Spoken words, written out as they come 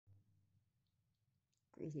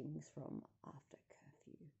Greetings from after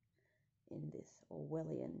curfew in this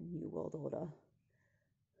Orwellian New World Order,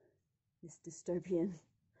 this dystopian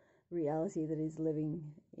reality that is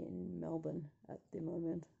living in Melbourne at the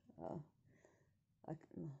moment.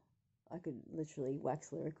 I could literally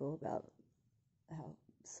wax lyrical about how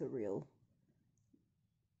surreal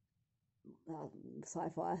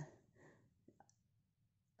sci-fi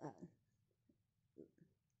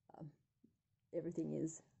everything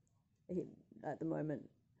is at the moment,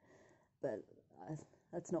 but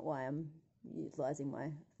that's not why I'm utilizing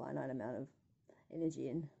my finite amount of energy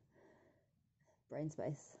and brain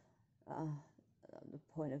space. The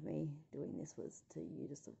point of me doing this was to use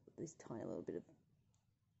this tiny little bit of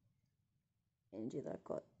energy that I've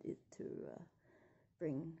got to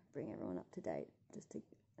bring everyone up to date, to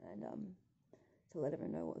let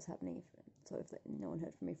everyone know what was happening. If no one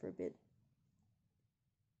heard from me for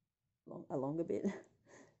a longer bit,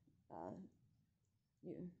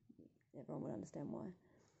 everyone would understand why.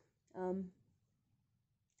 To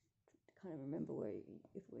kind of remember where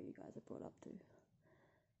you guys are brought up to.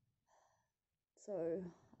 So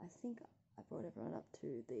I think I brought everyone up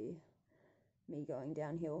to me going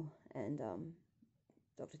downhill and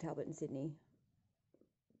Dr. Talbot in Sydney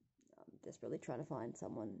desperately trying to find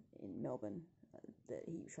someone in Melbourne that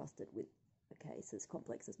he trusted with a case as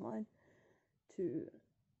complex as mine to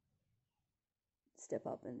step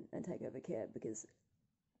up and take over care, because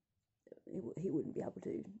he wouldn't be able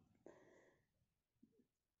to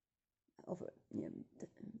offer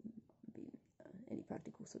any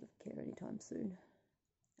practical sort of care anytime soon.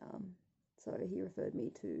 So he referred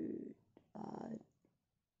me to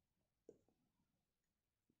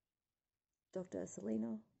Dr.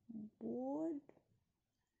 Selena Ward,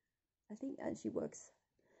 I think, and she works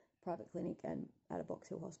private clinic and at a Box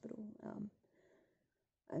Hill hospital.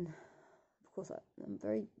 And of course I'm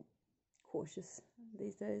very cautious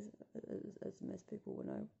these days, as most people will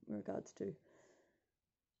know, in regards to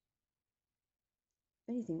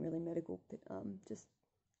anything really medical, but just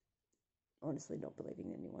honestly not believing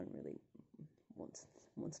that anyone really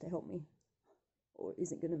wants to help me, or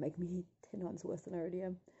isn't going to make me 10 times worse than I already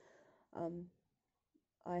am.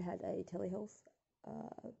 I had a telehealth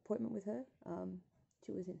appointment with her.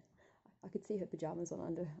 She was I could see her pajamas on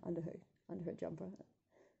under her jumper,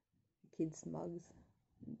 kids' mugs,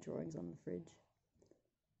 drawings on the fridge.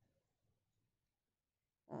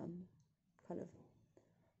 Kind of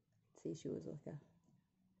see she was like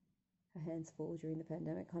her hands full during the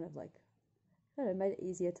pandemic, kind of like, I don't know, made it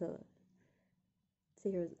easier to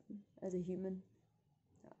see her as a human,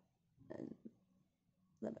 and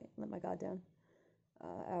let my guard down.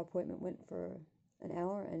 Our appointment went for an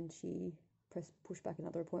hour, and she pushed back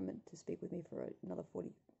another appointment to speak with me for another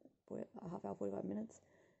a half hour, 45 minutes.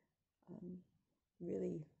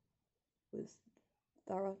 Really was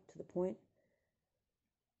thorough, to the point,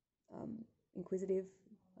 inquisitive,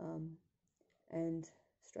 and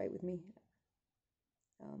straight with me.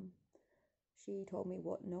 She told me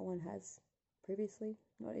what no one has previously,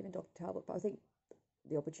 not even Dr. Talbot, but I think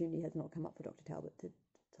the opportunity has not come up for Dr. Talbot to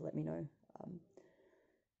let me know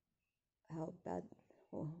how bad,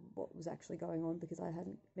 or what was actually going on, because I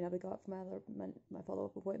hadn't been able to go up for my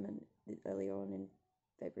follow-up appointment earlier on in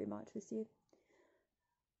February, March this year.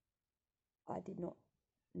 I did not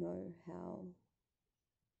know how.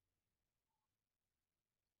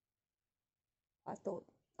 I thought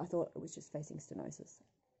it was just facing stenosis,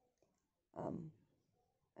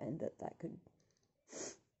 and that could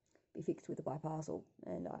be fixed with a bypass,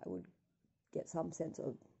 and I would get some sense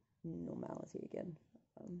of normality again.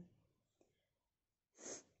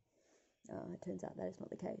 It turns out that is not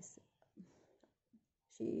the case.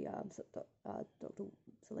 She, Dr.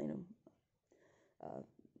 Selena,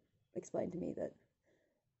 explained to me that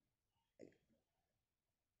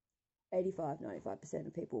 85-95%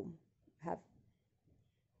 of people have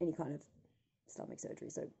any kind of stomach surgery,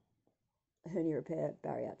 so hernia repair,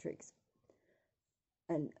 bariatrics,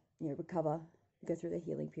 and recover, go through the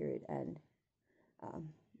healing period, and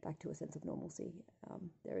back to a sense of normalcy.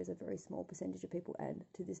 There is a very small percentage of people, and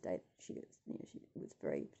to this date, she was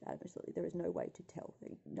very adamant that there is no way to tell.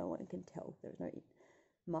 No one can tell. There is no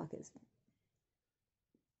markers.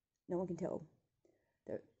 No one can tell.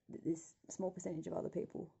 This small percentage of other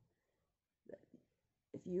people, that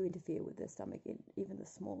if you interfere with their stomach in even the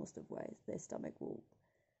smallest of ways, their stomach will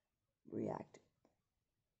react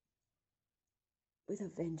with a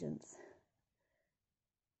vengeance.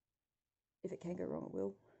 If it can go wrong, it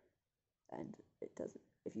will. And it does.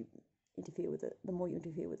 If you interfere with it, the more you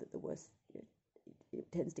interfere with it, the worse it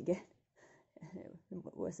tends to get. The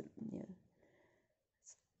worse it,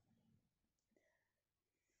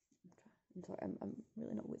 I'm sorry, I'm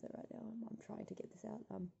really not with it right now. I'm trying to get this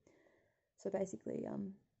out. So basically,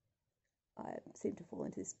 I seem to fall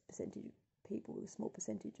into this percentage of people, a small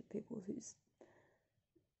percentage of people whose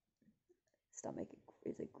stomach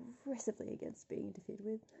is aggressively against being interfered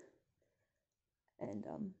with, and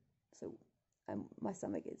so my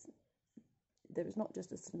stomach is, there is not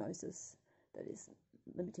just a stenosis that is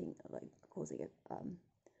limiting, like causing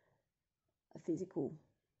a physical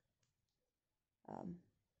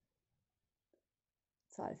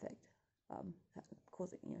side effect,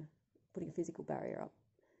 causing, putting a physical barrier up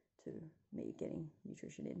to me getting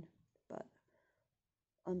nutrition in, but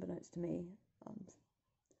unbeknownst to me,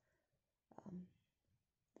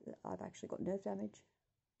 I've actually got nerve damage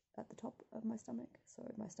at the top of my stomach. So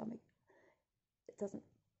my stomach,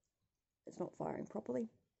 it's not firing properly.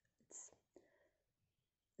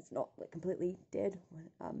 It's not like completely dead,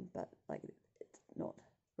 but like it's not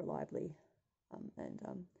reliably, and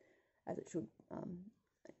as it should,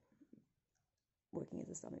 working as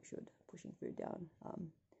the stomach should, pushing food down,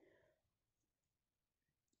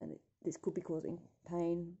 and this could be causing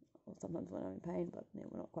pain, or sometimes when I'm in pain, but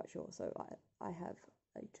we're not quite sure. So I have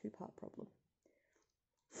a two-part problem,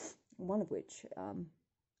 one of which,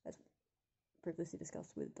 as previously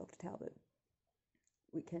discussed with Dr. Talbot,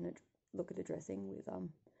 we can look at addressing with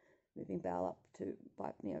moving bowel up to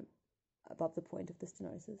above the point of the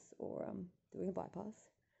stenosis, or doing a bypass.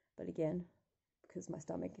 But again, because my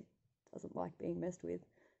stomach doesn't like being messed with,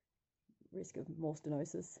 risk of more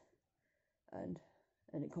stenosis and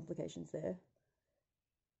complications there,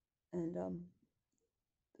 and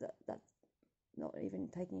that's not even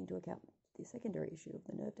taking into account the secondary issue of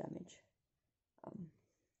the nerve damage,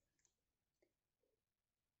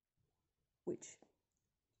 which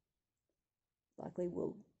likely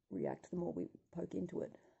will react the more we poke into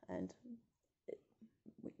it, and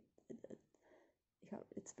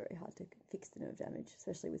it's very hard to fix the nerve damage,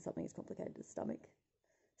 especially with something as complicated as stomach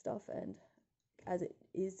stuff. And as it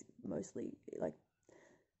is mostly like,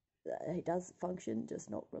 it does function, just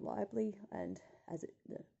not reliably, and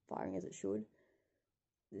firing as it should,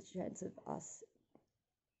 the chance of us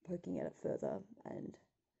poking at it further and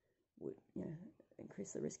would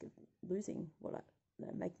increase the risk of losing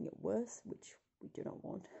making it worse, which we do not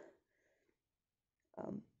want.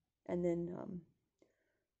 And then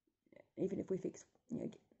even if we fix,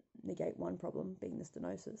 negate one problem, being the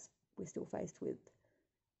stenosis, we're still faced with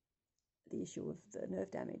the issue of the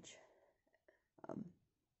nerve damage,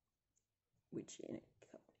 which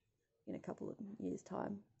in a couple of years'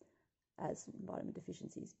 time, as vitamin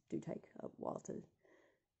deficiencies do take a while to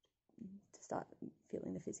start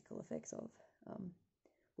feeling the physical effects of,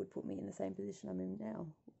 would put me in the same position I'm in now,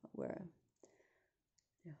 where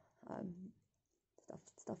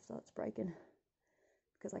stuff starts breaking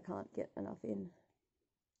because I can't get enough in.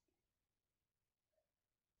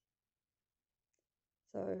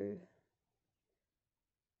 So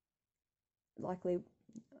likely,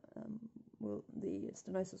 the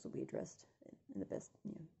stenosis will be addressed in the best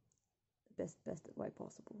way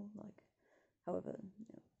possible. Like, however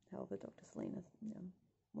Dr. Selena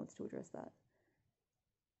wants to address that,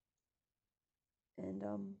 and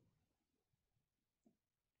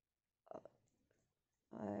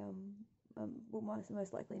I will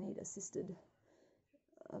most likely need assistance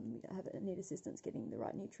getting the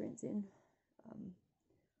right nutrients in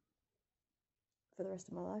for the rest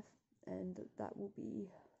of my life, and that will be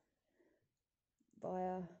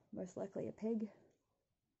via most likely a PEG,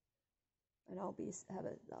 and I'll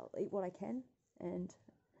eat what I can and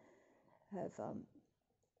have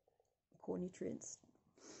core nutrients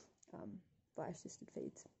via assisted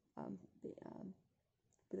feeds,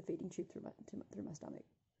 with a feeding tube through my stomach,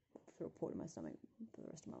 through a port in my stomach for the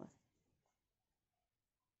rest of my life.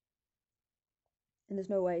 And there's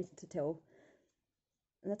no way to tell,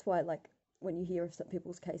 and that's why, like, when you hear of some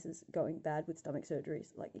people's cases going bad with stomach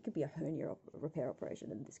surgeries, like, it could be a hernia repair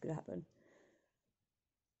operation, and this could happen.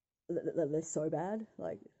 They're so bad,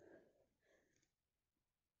 like,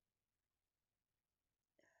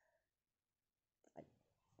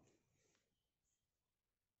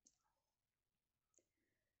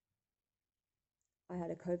 I had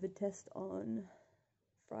a COVID test on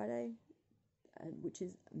Friday, which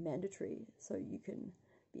is mandatory, so you can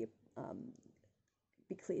be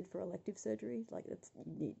cleared for elective surgery. Like,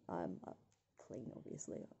 I'm clean,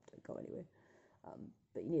 obviously, I don't go anywhere,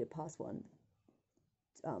 but you need to pass one.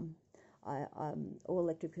 All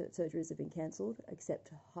elective surgeries have been cancelled except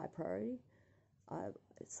high priority.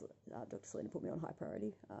 Dr. Selena put me on high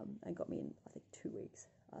priority, and got me in, I think, 2 weeks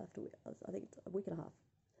after. I think it's a week and a half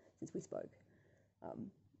since we spoke,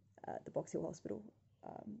 at the Box Hill Hospital.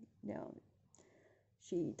 Now,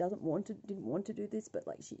 she didn't want to do this, but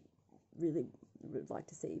like she really would like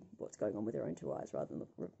to see what's going on with her own two eyes rather than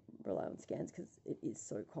rely on scans, because it is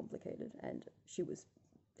so complicated. And she was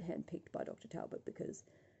handpicked by Dr. Talbot because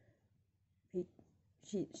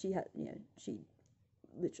she had, you know, she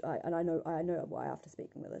literally, and I know why after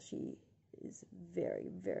speaking with her, she is very,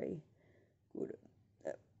 very good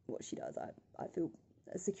at what she does. I feel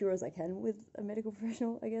as secure as I can with a medical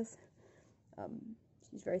professional, I guess.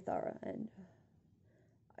 She's very thorough, and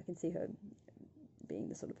I can see her being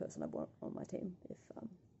the sort of person I want on my team if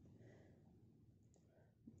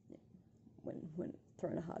when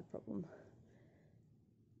thrown a hard problem.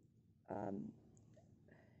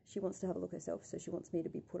 She wants to have a look herself, so she wants me to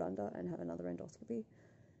be put under and have another endoscopy,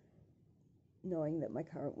 knowing that my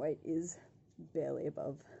current weight is barely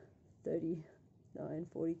above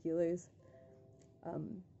 39-40 kilos.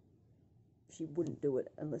 She wouldn't do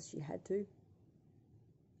it unless she had to.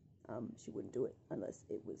 She wouldn't do it unless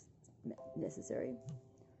it was necessary.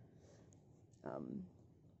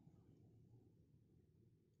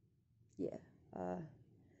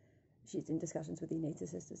 She's in discussions with the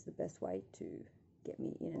anaesthetist as the best way to get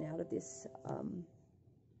me in and out of this. Far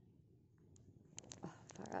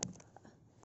out.